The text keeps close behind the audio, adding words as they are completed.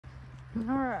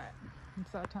Alright,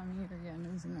 it's that time of year again,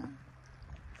 isn't it?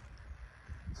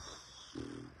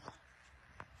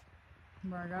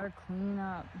 But I gotta clean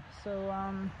up. So,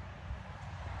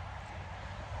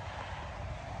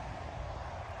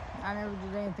 I never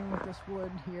did anything with this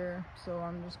wood here, so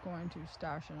I'm just going to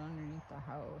stash it underneath the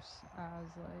house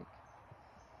as, like,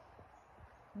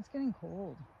 it's getting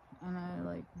cold, and I,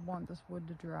 like, want this wood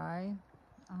to dry.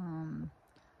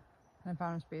 I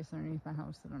found a space underneath my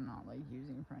house that I'm not, like,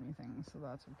 using for anything, so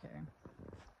that's okay.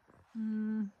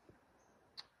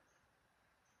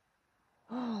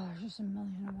 Oh, there's just a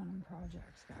million and one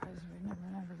projects, guys, we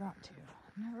never got to.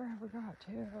 Never ever got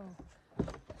to.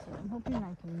 So I'm hoping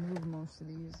I can move most of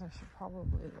these. I should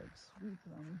probably, like, sweep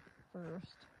them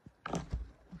first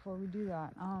before we do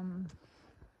that. And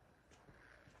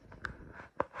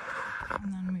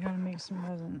then we gotta make some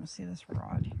resin. See this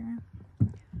rod here?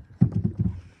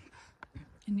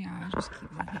 And yeah, I just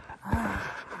keep it.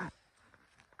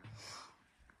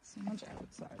 So much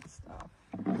outside stuff.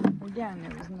 Again,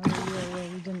 it was another year where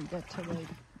we didn't get to, like,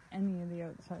 any of the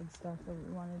outside stuff that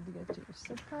we wanted to get to.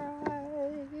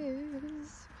 Surprise!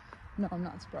 No, I'm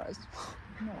not surprised.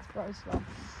 I'm not surprised at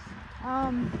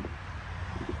all.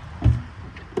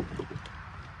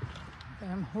 But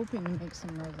I'm hoping to make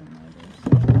some resin later.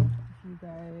 So if you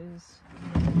guys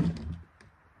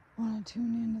want to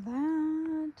tune into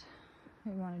that,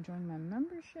 you want to join my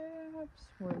memberships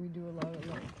where we do a lot of,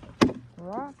 like,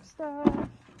 rock stuff.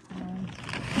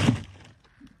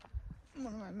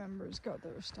 One of my members got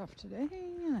their stuff today,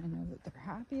 and I know that they're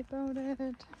happy about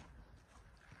it.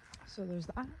 So there's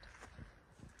that.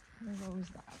 There's always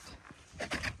that.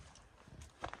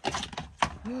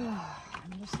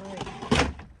 I'm just like,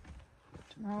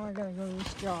 tomorrow I gotta go to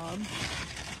this job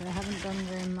that I haven't done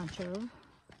very much of. And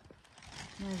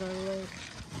I gotta, like,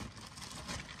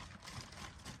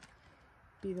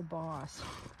 be the boss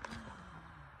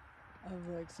of,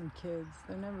 like, some kids.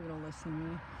 They're never gonna listen to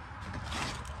me.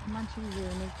 Much easier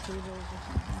to make tables or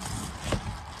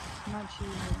something. Much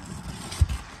easier.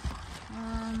 I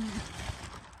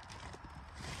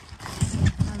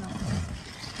don't know.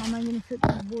 How am I gonna fit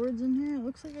these boards in here? It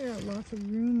looks like I got lots of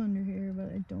room under here, but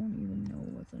I don't even know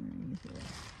what's underneath here.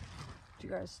 Do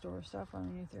you guys store stuff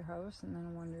underneath your house and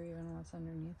then wonder even what's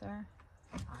underneath there?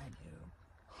 I do.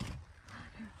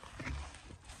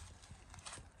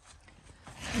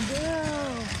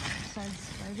 Besides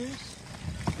spiders.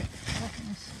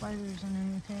 Definitely spiders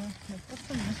underneath here. Like, what's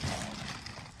in this bag?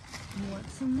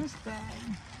 What's in this bag?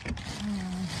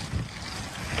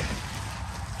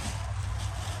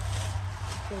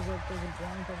 Feels like there's a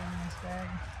blanket in this bag.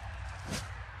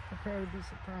 Prepare to be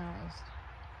surprised.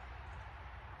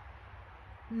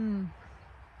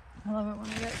 I love it when I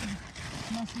get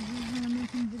messages when I'm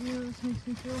making videos. Makes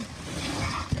me feel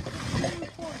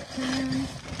important.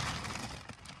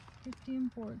 Pretty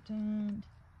important.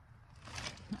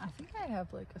 I think I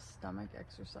have, like, a stomach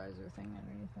exerciser thing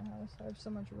underneath the house. I have so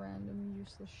much random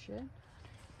useless shit.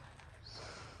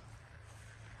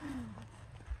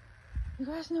 You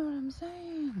guys know what I'm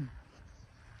saying.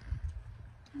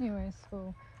 Anyway,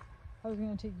 so I was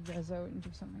gonna take you guys out and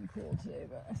do something cool today,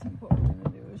 but I think what we're gonna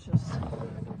do is just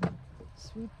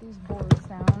sweep these boards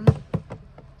down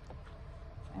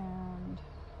and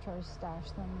try to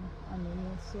stash them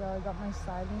underneath. See how I got my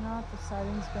siding off? The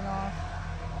siding's been off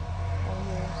all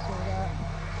year, so that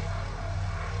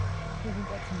we can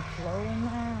get some flow in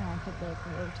there, and I could, like,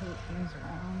 rotate things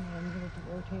around that I needed to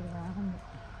rotate around.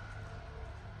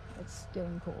 It's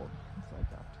getting cold. It's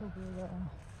like October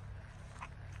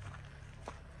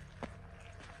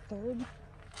the 3rd.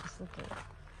 It's the 3rd.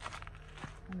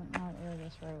 I might not air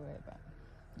this right away, but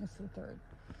it's the 3rd.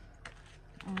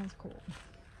 And it's cold.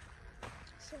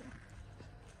 So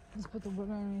let's put the wood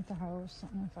underneath the house,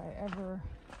 and if I ever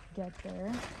get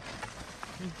there,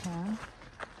 we can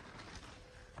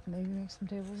maybe make some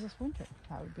tables this winter.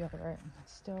 That would be alright.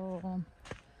 Still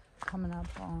coming up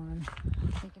on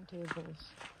making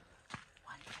tables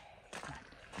one day.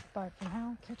 But for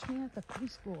now, catch me at the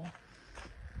preschool.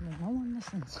 I mean, no one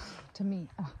listens to me.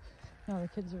 Oh, no, the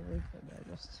kids are really good. They're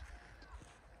just...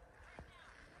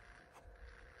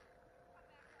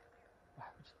 Why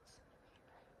would you listen to me,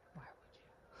 right? Why would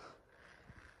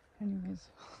you? Anyways,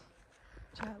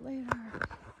 chat later.